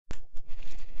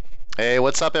Hey,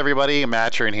 what's up everybody?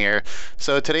 Matrin here.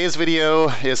 So today's video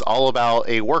is all about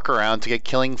a workaround to get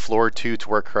Killing Floor 2 to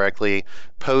work correctly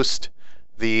post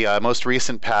the most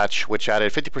recent patch, which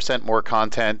added 50% more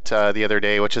content the other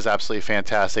day, which is absolutely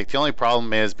fantastic. The only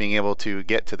problem is being able to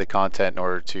get to the content in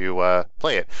order to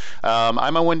play it.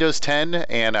 I'm on Windows 10,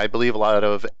 and I believe a lot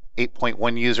of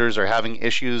 8.1 users are having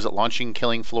issues launching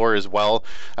Killing Floor as well.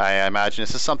 I imagine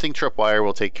this is something Tripwire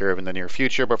will take care of in the near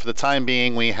future, but for the time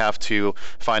being, we have to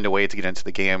find a way to get into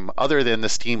the game other than the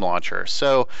Steam launcher.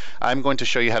 So I'm going to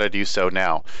show you how to do so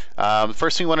now.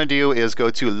 First thing you want to do is go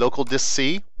to local disk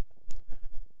C.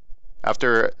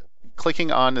 After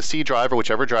clicking on the C drive or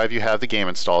whichever drive you have the game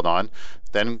installed on,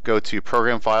 then go to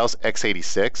Program Files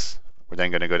x86. We're then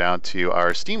going to go down to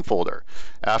our Steam folder.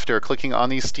 After clicking on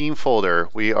the Steam folder,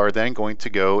 we are then going to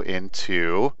go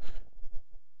into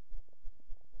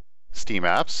Steam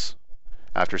Apps.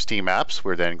 After Steam Apps,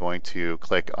 we're then going to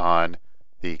click on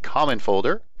the Common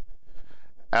folder.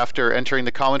 After entering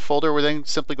the Common folder, we're then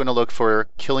simply going to look for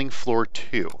Killing Floor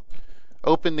 2.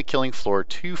 Open the Killing Floor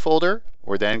 2 folder.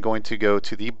 We're then going to go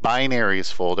to the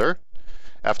Binaries folder.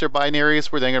 After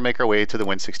Binaries, we're then going to make our way to the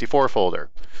Win64 folder.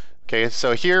 Okay,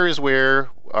 so here is where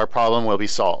our problem will be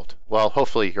solved. Well,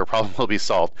 hopefully your problem will be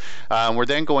solved. We're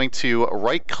then going to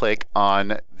right-click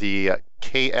on the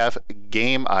KF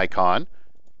game icon.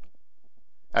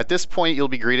 At this point, you'll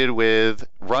be greeted with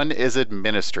Run as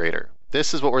Administrator.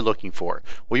 This is what we're looking for.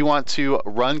 We want to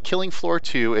run Killing Floor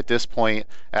 2 at this point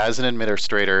as an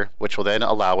administrator, which will then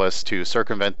allow us to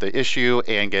circumvent the issue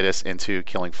and get us into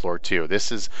Killing Floor 2.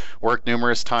 This has worked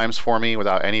numerous times for me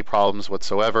without any problems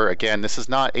whatsoever. Again, this is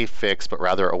not a fix, but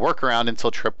rather a workaround until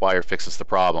Tripwire fixes the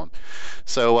problem.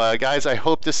 So guys, I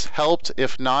hope this helped.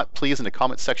 If not, please in the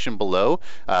comment section below,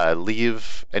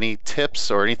 leave any tips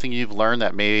or anything you've learned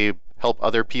that may help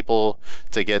other people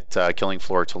to get Killing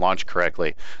Floor to launch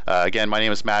correctly. Again, my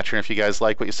name is Matrin. If you guys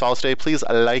like what you saw today, please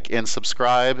like and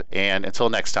subscribe. And until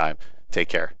next time, take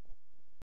care.